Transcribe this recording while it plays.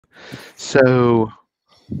So,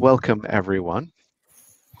 welcome everyone.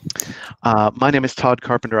 My name is Todd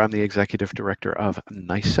Carpenter. I'm the Executive Director of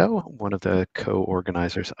NISO, one of the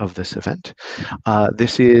co-organizers of this event.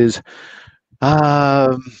 This is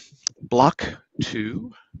Block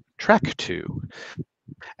 2, Track 2.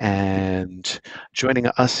 And joining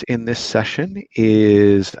us in this session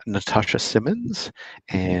is Natasha Simmons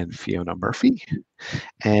and Fiona Murphy.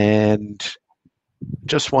 And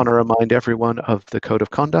just want to remind everyone of the code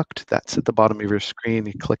of conduct. That's at the bottom of your screen.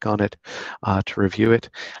 You click on it to review it.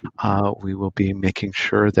 We will be making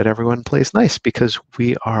sure that everyone plays nice, because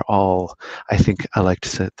we are all, I think I like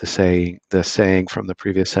to say the saying from the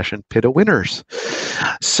previous session, PIDs winners.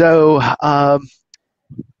 So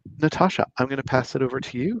Natasha, I'm going to pass it over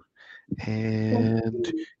to you,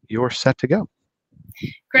 and you're set to go.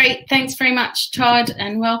 Great, thanks very much, Todd,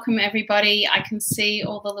 and welcome everybody. I can see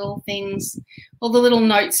all the little things, all the little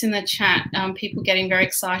notes in the chat, people getting very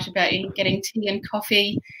excited about getting tea and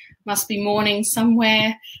coffee. Must be morning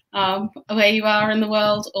somewhere where you are in the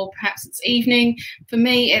world, or perhaps it's evening. For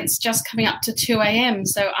me, it's just coming up to 2 a.m,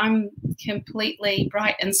 so I'm completely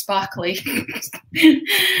bright and sparkly.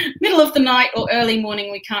 Middle of the night or early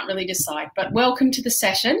morning, we can't really decide, but welcome to the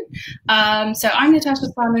session. So I'm Natasha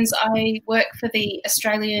Simmons. I work for the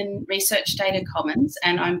Australian Research Data Commons,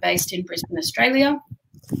 and I'm based in Brisbane, Australia.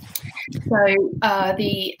 So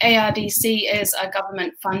the ARDC is a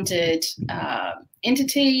government-funded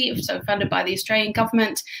entity, so funded by the Australian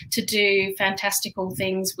government to do fantastical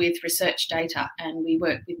things with research data, and we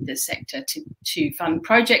work with the sector to fund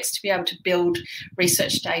projects to be able to build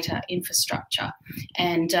research data infrastructure.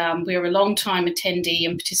 And we're a long-time attendee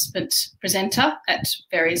and participant presenter at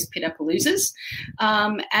various PIDs.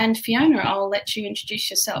 And Fiona, I'll let you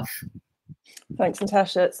introduce yourself. Thanks,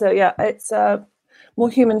 Natasha. So yeah, it's more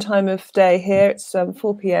human time of day here. It's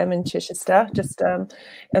 4 p.m. in Chichester, just on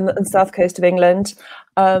the south coast of England.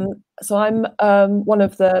 So I'm one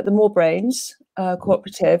of the More Brains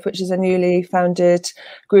cooperative, which is a newly founded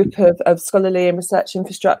group of scholarly and research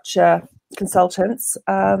infrastructure consultants,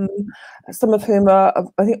 some of whom are,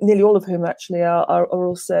 I think nearly all of whom actually are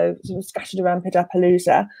also sort of scattered around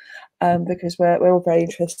PIDapalooza, because we're all very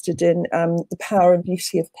interested in the power and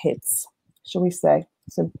beauty of PIDs, shall we say.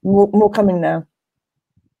 So more coming now.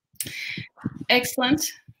 Excellent.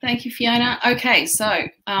 Thank you, Fiona. Okay, so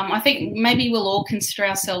I think maybe we'll all consider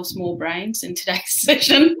ourselves more brains in today's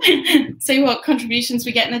session, see what contributions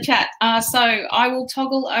we get in the chat. So I will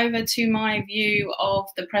toggle over to my view of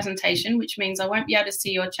the presentation, which means I won't be able to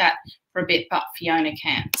see your chat for a bit, but Fiona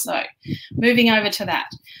can. So moving over to that.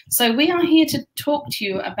 So we are here to talk to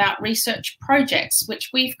you about research projects, which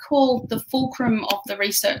we've called the fulcrum of the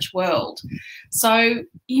research world. So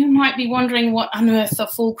you might be wondering what on earth a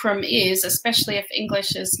fulcrum is, especially if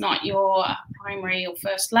English is not your primary or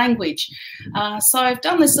first language. So I've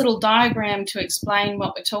done this little diagram to explain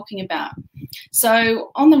what we're talking about.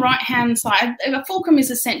 So on the right-hand side, a fulcrum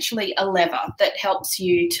is essentially a lever that helps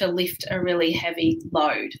you to lift a really heavy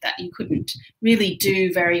load that you couldn't really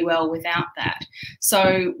do very well without that.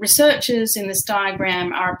 So researchers in this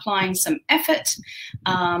diagram are applying some effort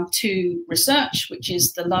to research, which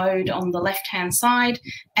is the load on the left-hand side,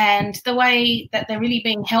 and the way that they're really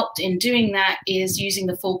being helped in doing that is using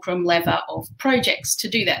the fulcrum lever of projects to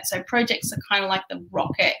do that. So projects are kind of like the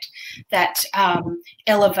rocket that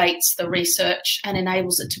elevates the research and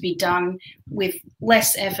enables it to be done with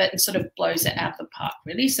less effort and sort of blows it out of the park,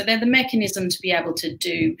 really. So they're the mechanism to be able to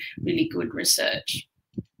do really good research.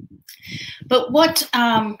 But what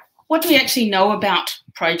do we actually know about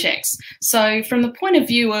projects? So from the point of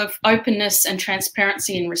view of openness and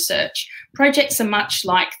transparency in research, projects are much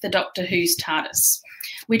like the Doctor Who's TARDIS.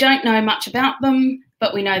 We don't know much about them,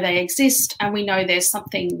 but we know they exist, and we know there's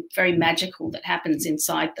something very magical that happens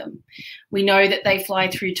inside them. We know that they fly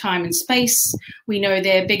through time and space. We know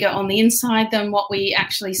they're bigger on the inside than what we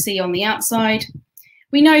actually see on the outside.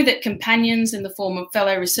 We know that companions in the form of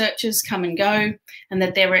fellow researchers come and go, and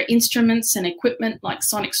that there are instruments and equipment like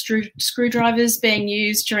sonic screwdrivers being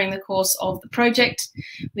used during the course of the project.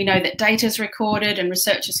 We know that data is recorded and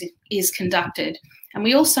research is conducted. And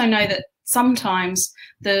we also know that sometimes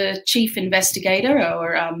the chief investigator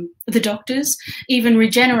or the doctors even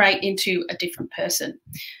regenerate into a different person.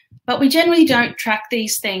 But we generally don't track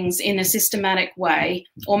these things in a systematic way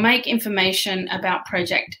or make information about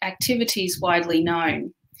project activities widely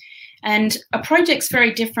known. And a project's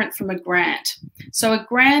very different from a grant. So a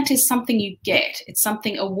grant is something you get. It's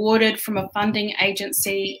something awarded from a funding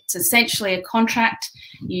agency. It's essentially a contract.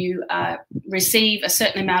 You receive a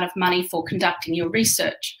certain amount of money for conducting your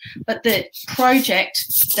research. But the project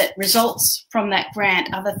that results from that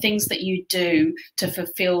grant are the things that you do to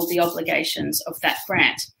fulfill the obligations of that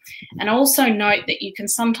grant. And also note that you can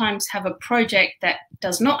sometimes have a project that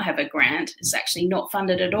does not have a grant, is actually not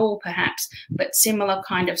funded at all perhaps, but similar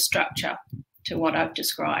kind of structure to what I've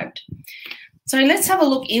described. So let's have a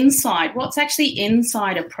look inside. What's actually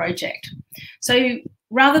inside a project? So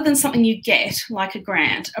rather than something you get, like a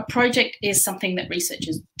grant, a project is something that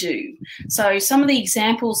researchers do. So some of the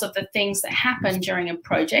examples of the things that happen during a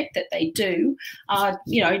project that they do are,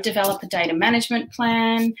 develop a data management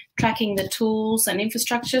plan, tracking the tools and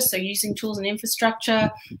infrastructure, so using tools and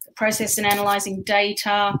infrastructure, process and analysing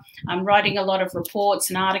data, writing a lot of reports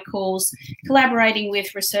and articles, collaborating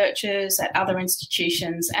with researchers at other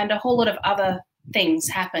institutions, and a whole lot of other things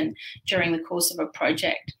happen during the course of a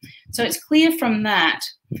project. So it's clear from that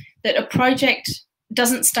a project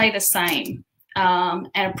doesn't stay the same, and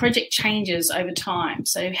a project changes over time.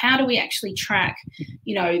 So how do we actually track,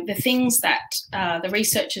 the things that the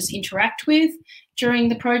researchers interact with during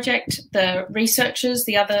the project, the researchers,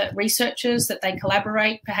 the other researchers that they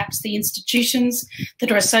collaborate, perhaps the institutions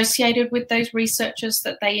that are associated with those researchers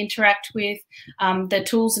that they interact with, the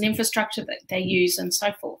tools and infrastructure that they use, and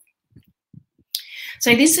so forth.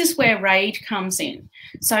 So this is where RAID comes in.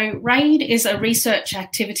 So RAID is a research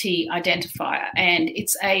activity identifier, and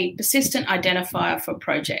it's a persistent identifier for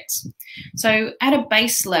projects. So at a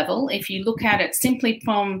base level, if you look at it simply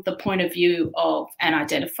from the point of view of an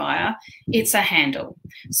identifier, it's a handle.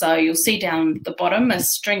 So you'll see down the bottom a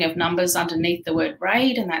string of numbers underneath the word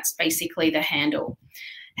RAID, and that's basically the handle.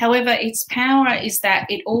 However, its power is that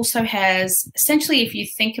it also has, essentially, if you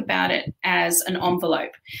think about it as an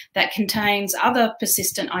envelope that contains other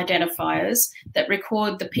persistent identifiers that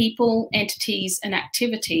record the people, entities, and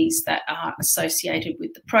activities that are associated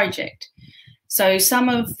with the project. So some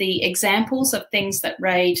of the examples of things that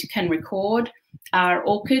RAID can record are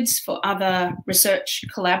ORCIDs for other research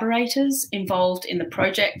collaborators involved in the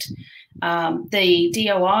project, the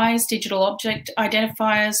DOIs, digital object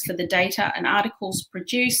identifiers, for the data and articles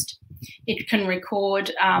produced. It can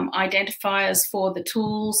record identifiers for the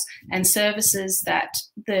tools and services that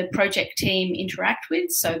the project team interact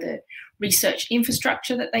with, so the research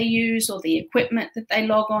infrastructure that they use or the equipment that they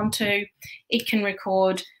log on to. It can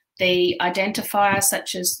record the identifier,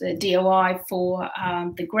 such as the DOI for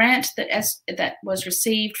the grant that was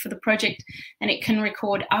received for the project, and it can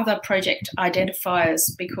record other project identifiers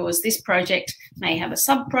because this project may have a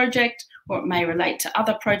sub-project or it may relate to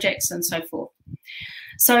other projects and so forth.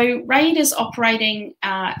 So RAID is operating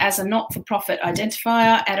as a not-for-profit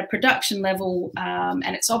identifier at a production level,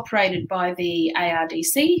 and it's operated by the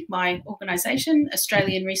ARDC, my organisation,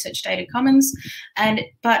 Australian Research Data Commons,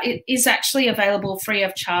 but it is actually available free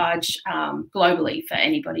of charge globally for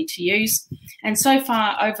anybody to use. And so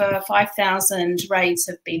far, over 5,000 RAIDs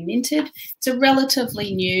have been minted. It's a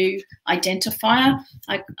relatively new identifier.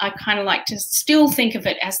 I kind of like to still think of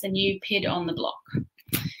it as the new PID on the block.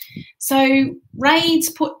 So RAIDs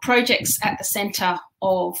put projects at the centre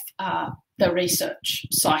of the research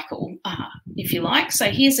cycle, if you like. So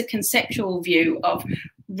here's a conceptual view of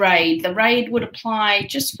RAID. The RAID would apply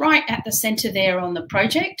just right at the centre there on the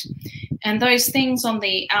project. And those things on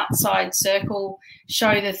the outside circle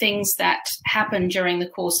show the things that happen during the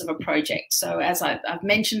course of a project. So as I've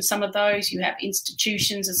mentioned some of those, you have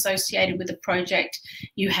institutions associated with a project,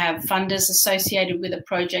 you have funders associated with a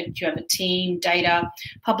project, you have a team, data,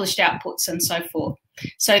 published outputs, and so forth.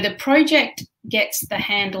 So the project gets the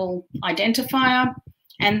handle identifier,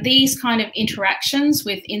 and these kind of interactions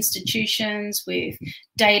with institutions, with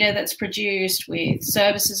data that's produced, with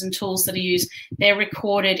services and tools that are used, they're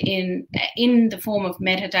recorded in the form of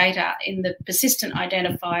metadata, in the persistent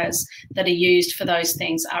identifiers that are used for those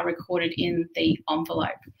things are recorded in the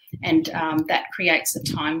envelope. And that creates a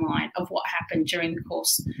timeline of what happened during the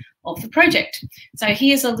course of the project. So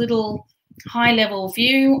here's a little high-level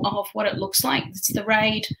view of what it looks like. It's the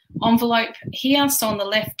RAID envelope here. So on the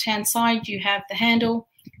left-hand side, you have the handle,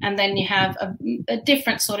 and then you have a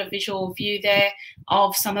different sort of visual view there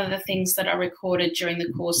of some of the things that are recorded during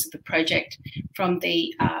the course of the project, from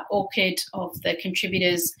the ORCID of the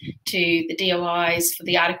contributors to the DOIs for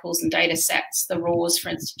the articles and data sets, the RAWs for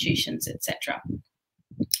institutions, etc.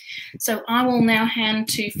 So I will now hand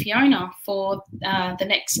to Fiona for the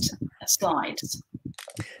next slides.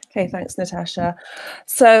 Okay, thanks, Natasha.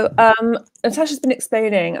 So Natasha's been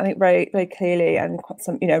explaining, I think, very, very clearly and quite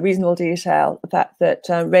some, reasonable detail, the fact that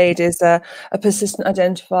RAID is a persistent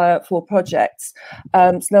identifier for projects.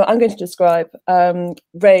 So now I'm going to describe the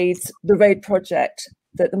RAID project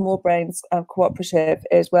that the More Brains Cooperative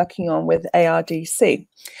is working on with ARDC.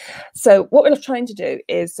 So what we're trying to do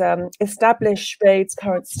is establish RAID's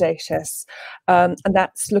current status, and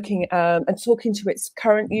that's looking and talking to its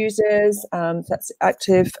current users. That's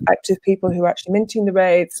active people who are actually minting the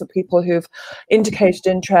RAIDs, so people who've indicated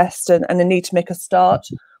interest and the need to make a start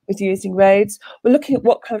with using RAIDs. We're looking at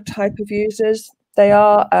what kind of type of users they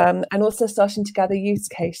are, and also starting to gather use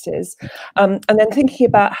cases, and then thinking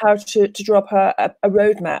about how to draw up a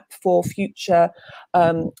roadmap for future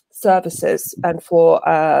services and for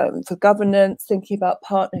governance, thinking about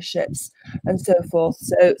partnerships and so forth.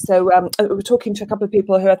 So we're talking to a couple of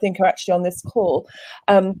people who I think are actually on this call.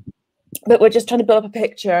 But we're just trying to build up a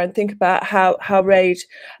picture and think about how RAID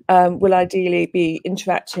will ideally be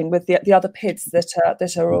interacting with the other PIDs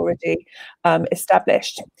that are already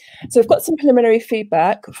established. So we've got some preliminary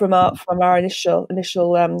feedback from our initial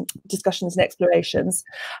discussions and explorations,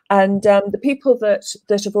 and the people that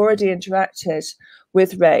have already interacted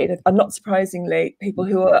with RAID are, not surprisingly, people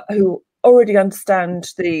who already understand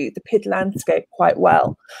the PID landscape quite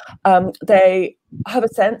well. They have a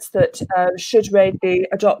sense that should RAID be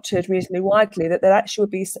adopted reasonably widely, that there actually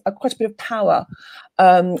would be quite a bit of power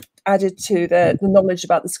added to the knowledge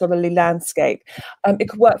about the scholarly landscape. It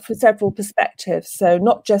could work for several perspectives. So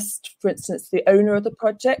not just, for instance, the owner of the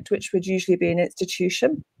project, which would usually be an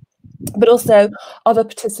institution, but also other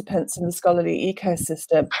participants in the scholarly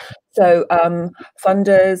ecosystem. So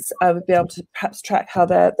funders would be able to perhaps track how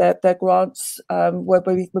their grants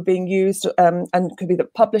were being used, and could be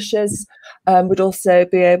that publishers would also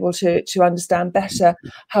be able to understand better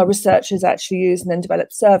how researchers actually use and then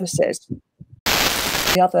develop services.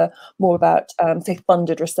 The other more about, say,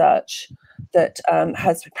 funded research that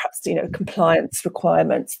has perhaps compliance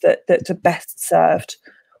requirements that are best served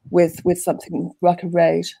with something like a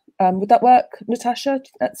RAID. Would that work, Natasha?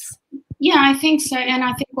 Yeah, I think so, and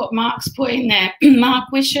I think what Mark's put in there,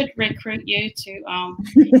 Mark, we should recruit you to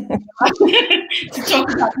to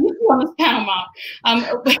talk about this on this panel, Mark.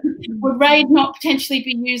 Would RAID not potentially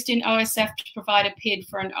be used in OSF to provide a PID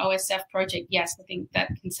for an OSF project? Yes, I think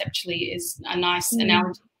that conceptually is a nice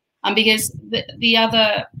analogy. Because the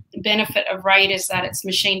other benefit of RAID is that it's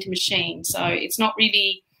machine to machine, so it's not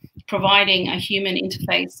really providing a human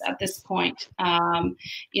interface at this point.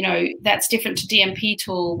 That's different to DMP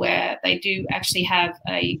tool, where they do actually have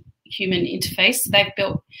a human interface. They've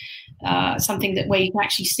built something where you can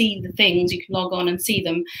actually see the things, you can log on and see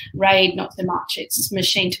them. RAID, not so much. It's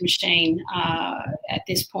machine to machine at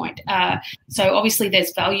this point. So obviously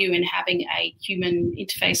there's value in having a human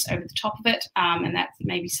interface over the top of it, and that's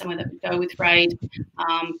maybe somewhere that would go with RAID.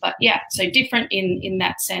 But yeah, so different in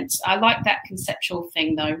that sense. I like that conceptual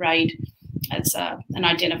thing though, RAID as an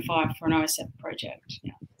identifier for an OSF project,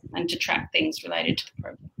 and to track things related to the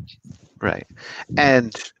project. Right.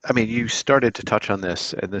 And I mean, you started to touch on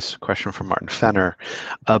this in this question from Martin Fenner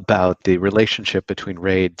about the relationship between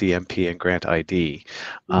RAID, DMP, and Grant ID,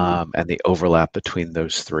 and the overlap between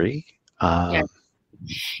those three.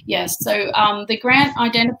 Yes. So the grant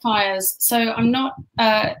identifiers. So I'm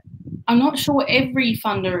not sure every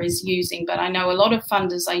funder is using, but I know a lot of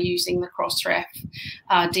funders are using the Crossref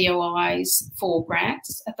DOIs for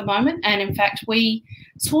grants at the moment. And in fact, we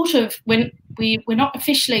sort of, we're not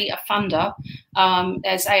officially a funder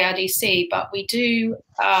as ARDC, but we do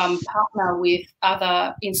partner with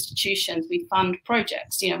other institutions. We fund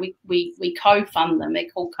projects. We co-fund them. They're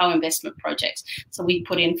called co-investment projects. So we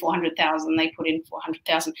put in 400,000, they put in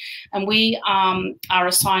 400,000, and we are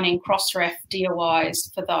assigning Crossref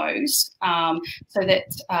DOIs for those, so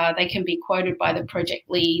that they can be quoted by the project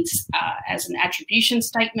leads as an attribution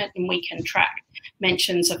statement, and we can track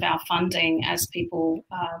mentions of our funding as people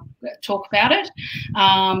talk about it.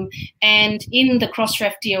 And in the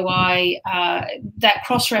Crossref DOI, that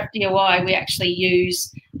Crossref DOI we actually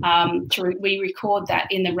use we record that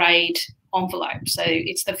in the RAID envelope. So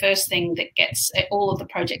it's the first thing that gets, all of the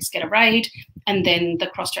projects get a RAID, and then the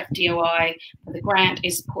Crossref DOI for the grant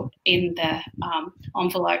is put in the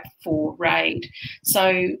envelope for RAID.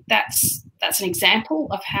 So that's an example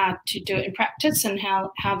of how to do it in practice and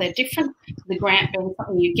how they're different. The grant being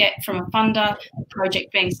something you get from a funder, the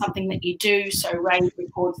project being something that you do, so RAID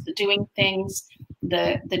records the doing things,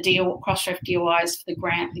 the Crossref DOIs for the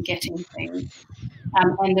grant, the getting things.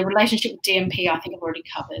 And the relationship with DMP, I think I've already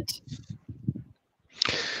covered.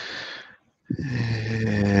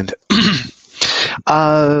 And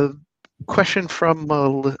question from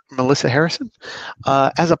Melissa Harrison.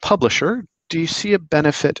 As a publisher, do you see a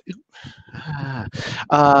benefit?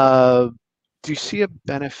 Do you see a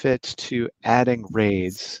benefit to adding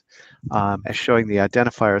raids as showing the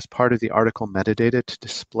identifier as part of the article metadata to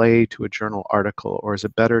display to a journal article, or is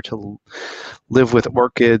it better to live with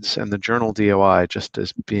ORCIDs and the journal DOI just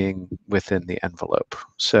as being within the envelope?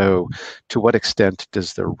 So to what extent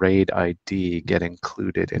does the raid ID get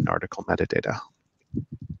included in article metadata?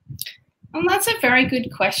 Well, that's a very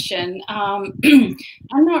good question. I'm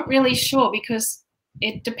not really sure, because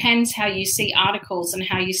it depends how you see articles and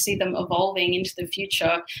how you see them evolving into the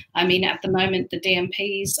future. I mean, at the moment, the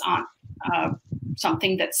DMPs aren't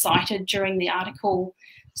something that's cited during the article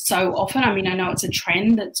so often. I mean, I know it's a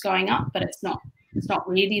trend that's going up, but it's not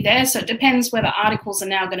really there. So it depends whether articles are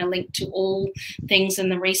now going to link to all things in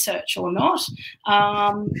the research or not.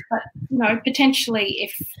 But, you know, potentially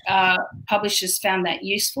if publishers found that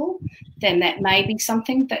useful, then that may be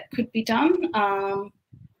something that could be done.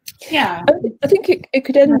 Yeah, I think it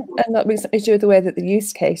could end up being something to do with the way that the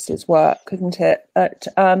use cases work, couldn't it?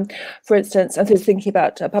 For instance, I'm just thinking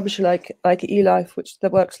about a publisher like eLife, which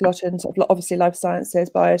that works a lot in sort of obviously life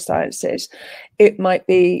sciences, biosciences. It might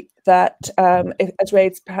be that if, as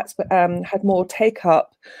raids perhaps had more take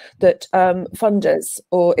up, that funders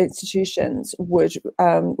or institutions would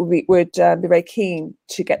be very keen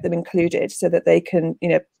to get them included, so that they can, you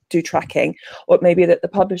know, do tracking, or maybe that the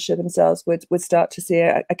publisher themselves would start to see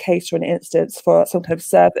a case or an instance for some kind of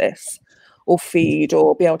service or feed,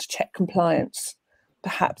 or be able to check compliance,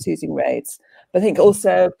 perhaps using raids. But I think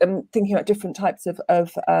also thinking about different types of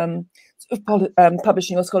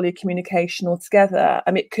publishing or scholarly communication altogether.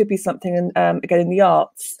 I mean, it could be something again in the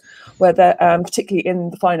arts, where particularly in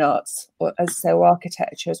the fine arts, or as say, or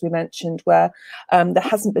architecture, as we mentioned, where there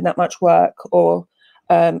hasn't been that much work or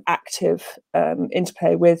active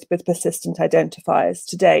interplay with persistent identifiers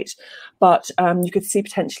to date, but you could see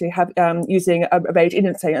potentially using a raid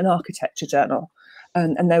in, say, an architecture journal,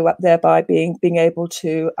 and thereby being able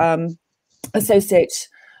to associate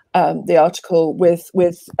the article with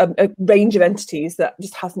a range of entities that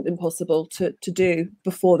just hasn't been possible to do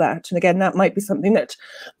before that. And again, that might be something that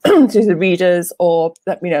to the readers, or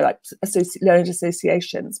that, you know, like learned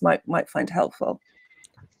associations might find helpful.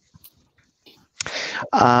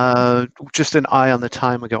 Just an eye on the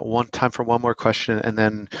time. We got time for one more question, and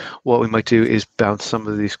then what we might do is bounce some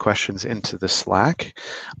of these questions into the Slack.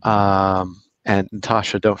 And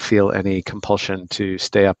Natasha, don't feel any compulsion to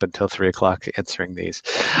stay up until 3 o'clock answering these.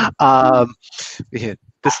 The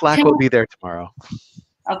Slack will be there tomorrow.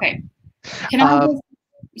 Okay. Can I?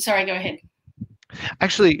 Sorry, go ahead.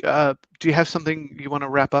 Actually, do you have something you want to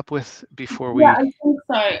wrap up with before we? Yeah,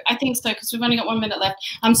 I think so, because we've only got 1 minute left.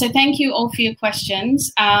 So thank you all for your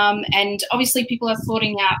questions. And obviously people are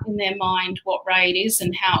sorting out in their mind what RAID is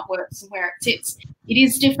and how it works and where it sits. It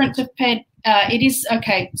is different to PED. It is,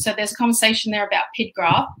 okay, so there's a conversation there about PID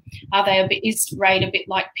graph. Is RAID a bit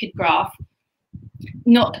like PID graph?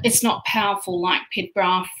 It's not powerful like PID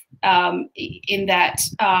graph, in that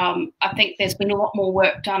I think there's been a lot more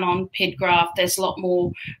work done on PID graph. There's a lot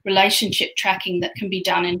more relationship tracking that can be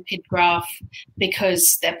done in PID graph,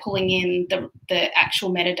 because they're pulling in the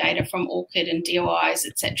actual metadata from ORCID and DOIs,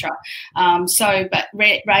 etc. But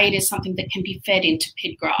RAID is something that can be fed into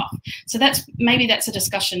PID graph. So maybe that's a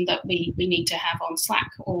discussion that we need to have on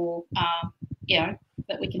Slack, or you know,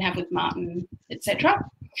 that we can have with Martin, etc.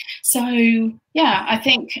 So yeah, I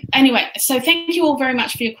think, anyway, so thank you all very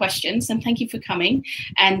much for your questions, and thank you for coming.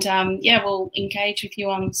 And yeah, we'll engage with you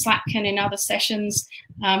on Slack and in other sessions.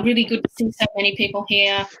 Really good to see so many people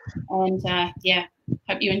here, and yeah,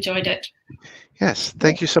 hope you enjoyed it. Yes,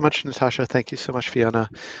 thank you so much, Natasha. Thank you so much, Fiona.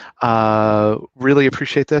 Really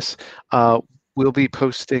appreciate this. We'll be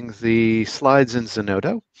posting the slides in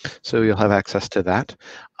Zenodo, so you'll have access to that.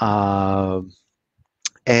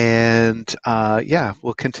 And yeah,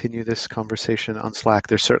 we'll continue this conversation on Slack.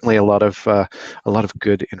 There's certainly a lot of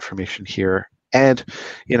good information here. And,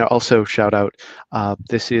 you know, also shout out,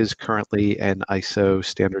 this is currently an ISO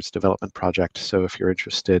standards development project. So if you're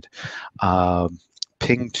interested,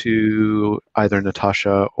 ping to either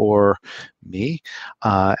Natasha or me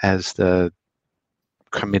as the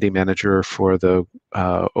committee manager for the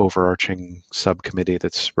overarching subcommittee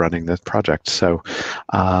that's running the project. So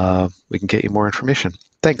we can get you more information.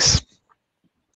 Thanks.